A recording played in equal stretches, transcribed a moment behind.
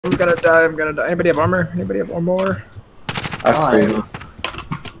I'm gonna die. Anybody have armor? Anybody have armor? I have 3.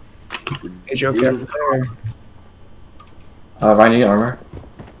 Is you okay up there? Ryan, you need armor?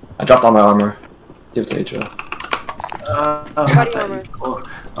 I dropped all my armor. Give it to Adriel. Body armor.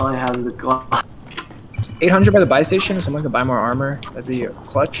 All I have is the Glock. 800 by the buy station. If someone could buy more armor, that'd be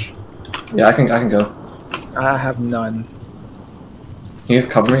clutch. Yeah, I can go. I have none. Can you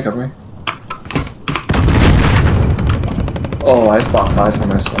cover me? Cover me. Oh, I just bought 5 for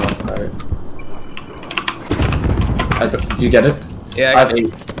myself. Alright. You get it? Yeah, I have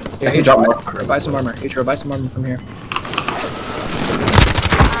 8. Yeah, I can drop more. Buy some armor. Atro, buy some armor from here.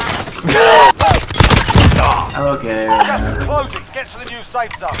 Okay. Closing. Get to the new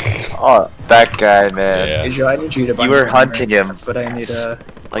safe zone. Oh, that guy, man. Yeah. Atro, I need you to buy You more were hunting armor, him but I need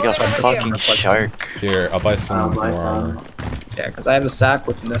like a fucking shark. Here, I'll buy some more armor. Yeah, because I have a sack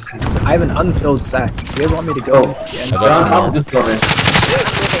with nothing. I have an unfilled sack. Do you want me to go? Oh, Yeah, I got some more. this building.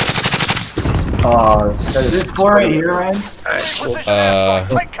 Oh, this guy Is is. this 4 right here, Ryan?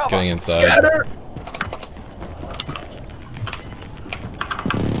 Alright, cool. Getting inside. Scatter!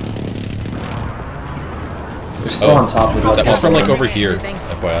 You're still on top of That was from like over here,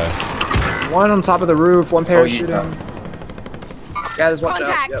 FYI. One on top of the roof, one parachuting. Guys, watch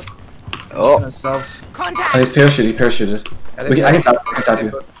Contact. out. Yep. Oh. Gonna self. Contact. Oh, he's parachuted. He parachuted. I I can tap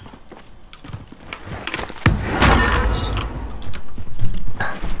you.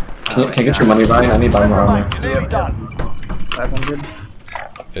 Can you get your money, Ryan? I need to buy more armor. You're nearly done. 500.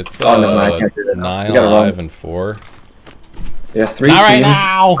 It's Oh, no, I can't do that. 9 You gotta alive run. and 4. Yeah, 3 Not right teams.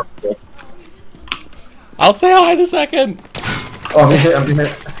 now! I'll say hi in a second! Oh, I'm getting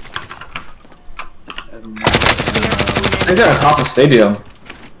hit. They're on top of stadium.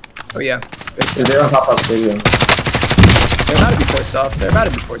 Oh yeah. They're on top of stadium. They're about to be forced off. They're about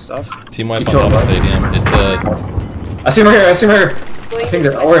to be forced off. Team wipe You on killed top of him, right? stadium. It's I see him right here. I see him right here. I think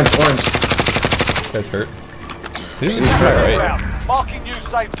it's orange. guy's hurt. He's right? Marking new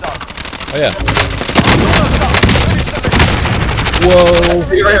safe zone. Oh yeah. Whoa!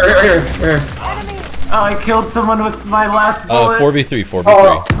 Right here. Oh, I killed someone with my last bullet. 4v3, 4v3.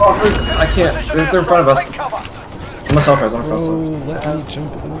 Oh, I can't. They're in front of us. Cover. I'm a self-res. I'm a first one. Let me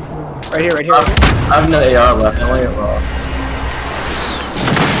jump over. Right here, right here. I have no AR left. I only have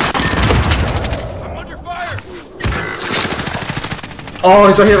I'm under fire. Oh,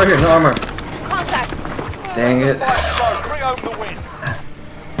 he's right here. No armor. Contact. Dang it. Fire zone. Bring home the win.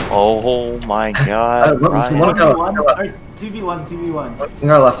 Oh my god, One Ryan. guy 2v1, left. or 2v1, 2v1. One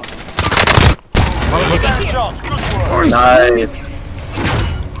guy left. Stand chance. Good work. Nice.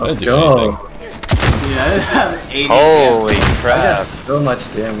 Let's do go. anything. Dude, I didn't have 80. Holy I got crap. so much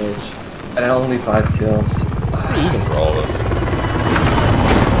damage. And only 5 kills. It's pretty even for all of us.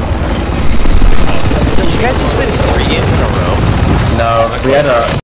 So you guys just win 3 games in a row? No, we had a